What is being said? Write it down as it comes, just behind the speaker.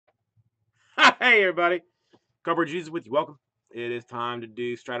Hey everybody, Cobra Jesus with you. Welcome. It is time to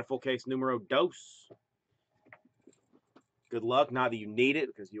do Strata Full Case Numero Dos. Good luck. Not that you need it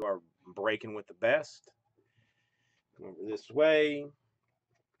because you are breaking with the best. Come over this way.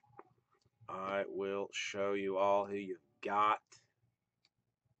 I will show you all who you've got,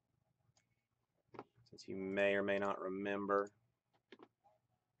 since you may or may not remember.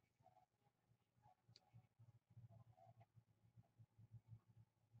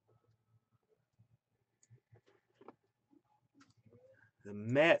 The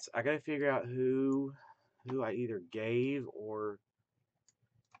Mets. I gotta figure out who I either gave or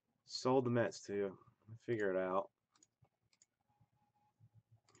sold the Mets to. I'll figure it out.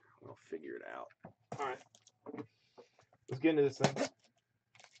 We'll figure it out. All right, let's get into this thing.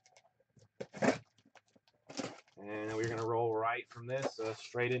 And we're gonna roll right from this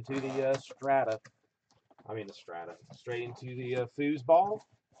straight into the Strata. Straight into the foosball,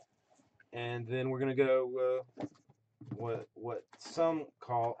 and then we're gonna go what some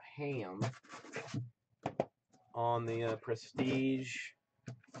call ham on the Prestige.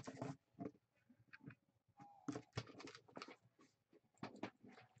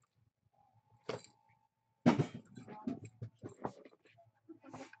 At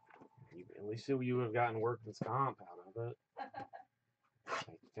least you would have gotten workman's comp out of it, I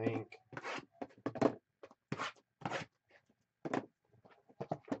think.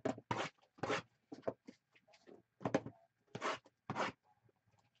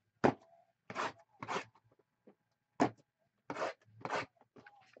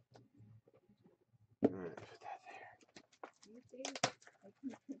 Alright, put that there. These days, I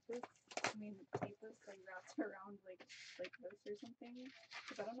can print this, tape this wrapped around like this or something,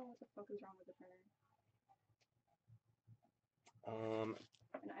 because I don't know what the fuck is wrong with the printer.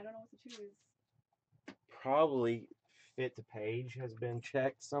 And I don't know what to choose. Probably fit to page has been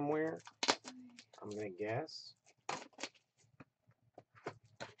checked somewhere. I'm gonna guess.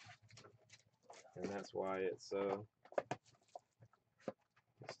 And that's why it's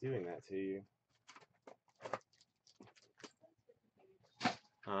doing that to you.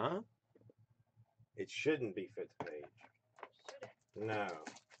 Huh? It shouldn't be fit to page. No.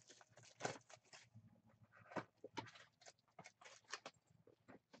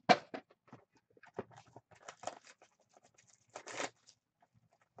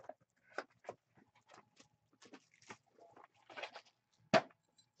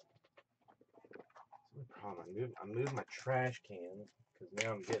 Problem. I moved my trash can because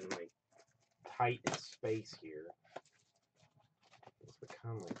now I'm getting like tight in space here. It's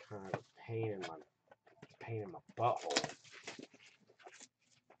become like kind of a pain in my butthole.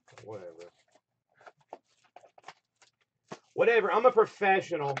 Whatever. I'm a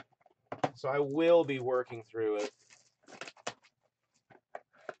professional, so I will be working through it.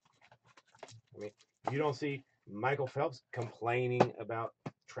 I mean, you don't see Michael Phelps complaining about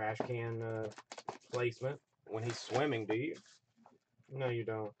trash can placement when he's swimming, do you? No, you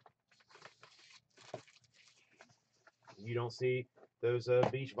don't. You don't see those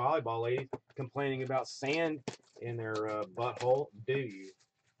beach volleyball ladies complaining about sand in their butthole, do you?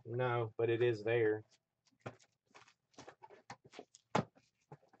 No, but it is there.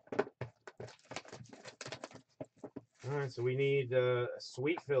 All right, so we need a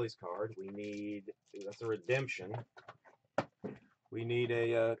Sweet Phillies card. That's a redemption. We need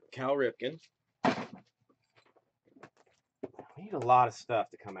a Cal Ripken. We need a lot of stuff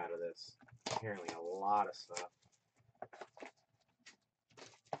to come out of this. Apparently, a lot of stuff.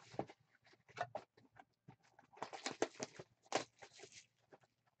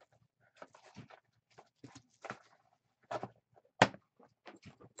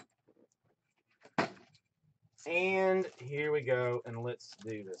 And here we go, and let's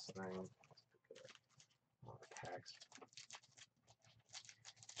do this thing. Packs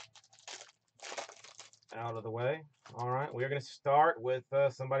out of the way. All right, we're going to start with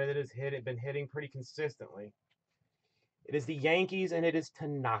somebody that has been hitting pretty consistently. It is the Yankees, and it is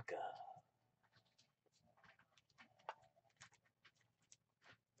Tanaka.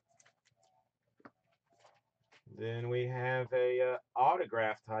 Then we have a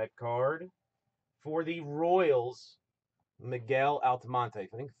autograph type card for the Royals, Miguel Altamonte. I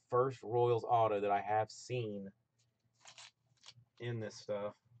think first Royals auto that I have seen in this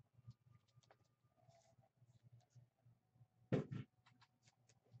stuff.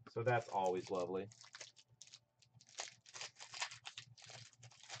 So that's always lovely.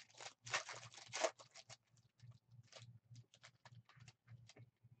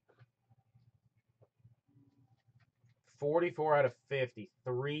 $44 out of 50,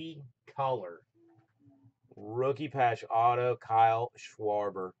 3-color. Rookie patch auto, Kyle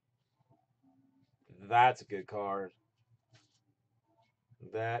Schwarber. That's a good card.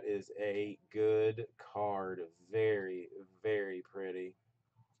 That is a good card. Very, very pretty.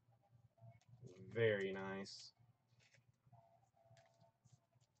 Very nice.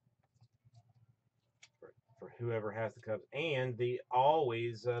 For whoever has the Cubs. And the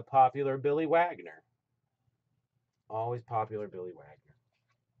always popular Billy Wagner. Always popular Billy Wagner.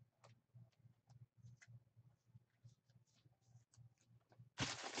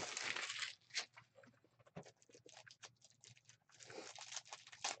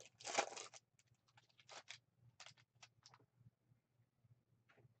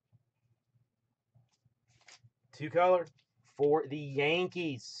 Two color for the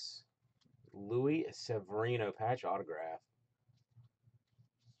Yankees. Louis Severino patch autograph.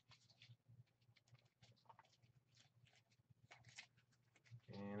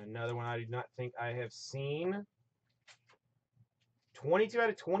 And another one I do not think I have seen. 22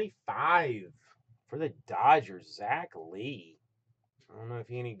 out of 25 for the Dodgers, Zach Lee. I don't know if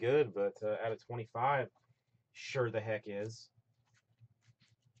he's any good, but out of 25, sure the heck is.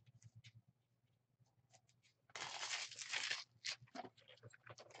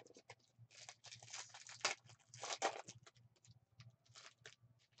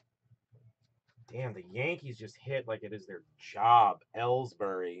 Damn, the Yankees just hit like it is their job.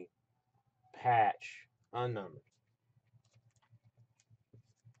 Ellsbury, patch, unnumbered.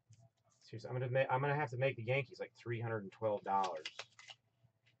 Seriously, I'm gonna have to make the Yankees like $312.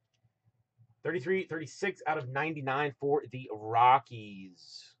 36 out of 99 for the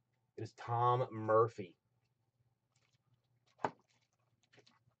Rockies. It is Tom Murphy.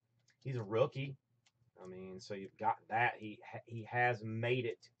 He's a rookie. I mean, so you've got that. He has made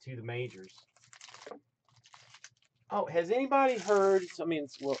it to the majors. Oh, has anybody heard? I mean,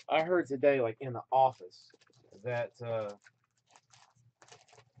 well, I heard today, like in the office, that that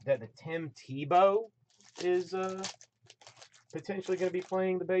the Tim Tebow is potentially going to be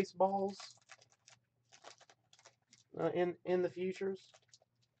playing the baseballs in the futures.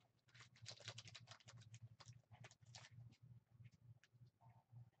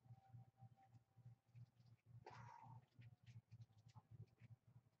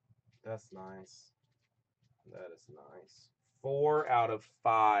 That's nice. That is nice. 4 out of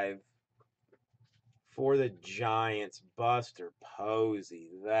 5 for the Giants. Buster Posey.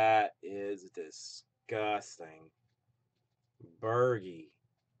 That is disgusting. Bergie.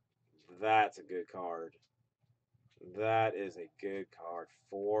 That's a good card. That is a good card.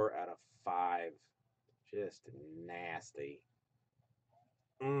 4 out of 5. Just nasty.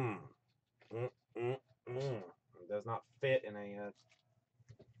 Mm. Mm, mm, mm. It does not fit in a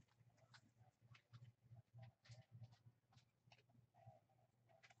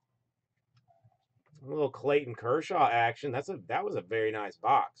little Clayton Kershaw action. That was a very nice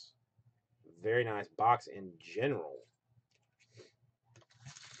box. Very nice box in general.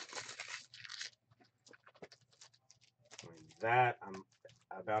 I mean, that I'm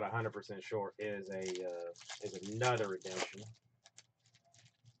about 100% sure is another redemption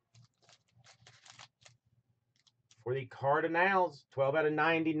for the Cardinals. 12 out of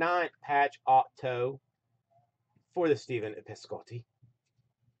 99 patch auto for the Stephen Piscotty.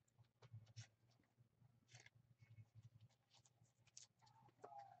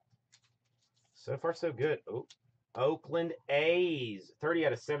 So far, so good. Oh, Oakland A's. 30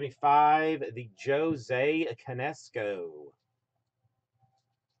 out of 75. The Jose Canesco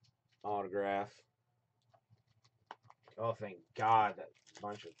autograph. Oh, thank God that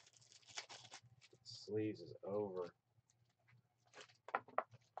bunch of sleeves is over.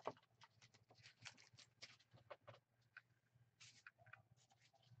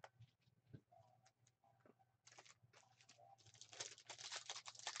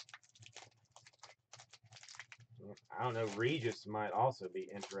 I don't know. Regis might also be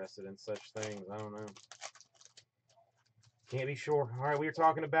interested in such things. I don't know. Can't be sure. All right, we were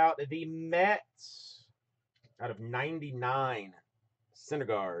talking about the Mets out of 99.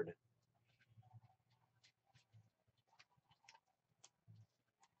 Syndergaard.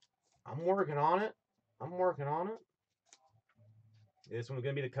 I'm working on it. I'm working on it. This one's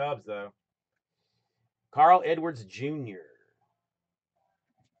going to be the Cubs, though. Carl Edwards Jr.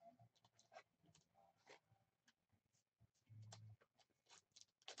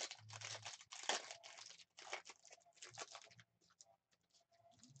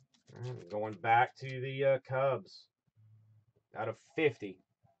 Going back to the Cubs. Out of 50.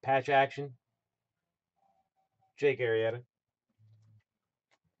 Patch action. Jake Arrieta.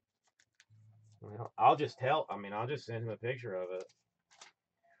 Well, I'll just send him a picture of it.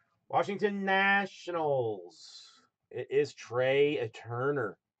 Washington Nationals. It is Trey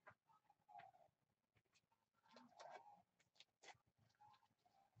Turner.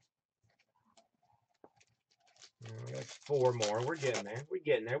 We got 4 more. We're getting there. We're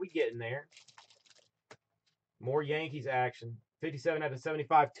getting there. We're getting there. More Yankees action. 57 out of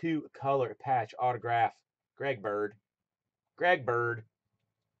 75. 2 color patch autograph. Greg Bird. Greg Bird.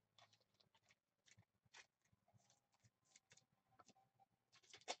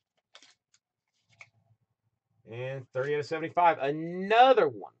 And 30 out of 75. Another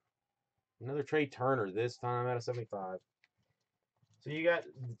one. Another Trey Turner, this time out of 75. So you got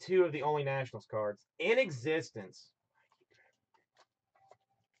 2 of the only Nationals cards in existence.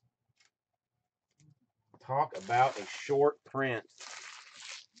 Talk about a short print.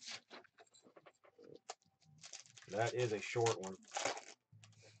 That is a short one.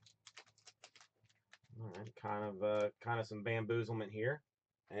 All right, kind of some bamboozlement here.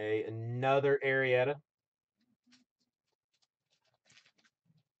 Another Arrieta.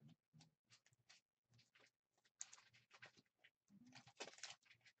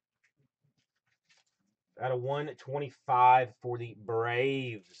 Out of 125 for the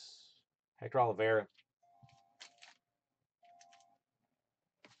Braves. Hector Olivera.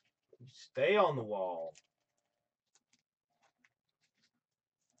 Stay on the wall.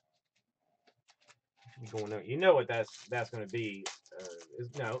 Going there. You know what that's going to be? It's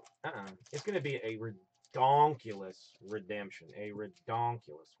going to be a redonkulous redemption, a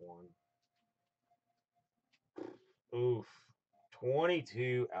redonkulous one. Oof,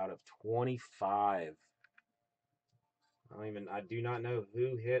 22 out of 25. I do not know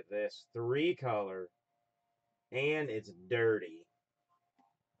who hit this 3 color, and it's dirty.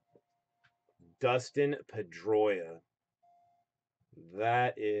 Dustin Pedroia.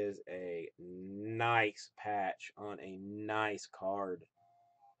 That is a nice patch on a nice card.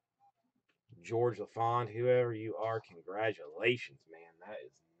 George LaFond, whoever you are, congratulations, man. That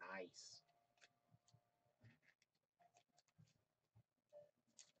is nice.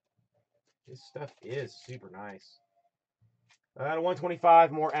 This stuff is super nice. Out of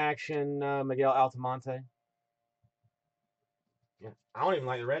 125, more action, Miguel Altamonte. Yeah, I don't even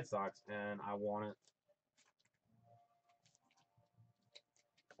like the Red Sox, and I want it.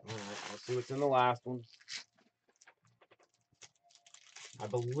 All right, let's see what's in the last one. I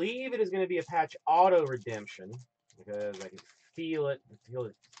believe it is going to be a patch auto redemption because I can feel it, feel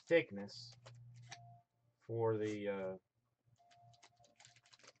the thickness for the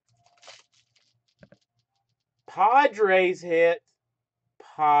Padres hit.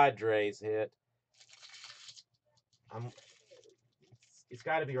 Padres hit. It's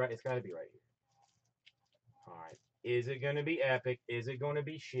got to be right. It's got to be right here. All right. Is it going to be epic? Is it going to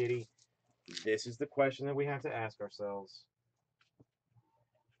be shitty? This is the question that we have to ask ourselves.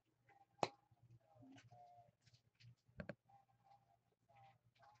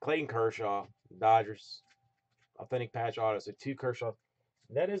 Clayton Kershaw, Dodgers, authentic patch auto. So 2 Kershaw.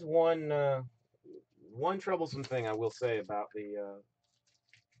 That is one troublesome thing I will say about the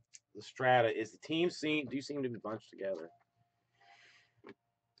Strata is the teams do seem to be bunched together.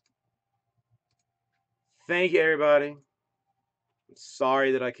 Thank you, everybody.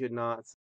 Sorry that I could not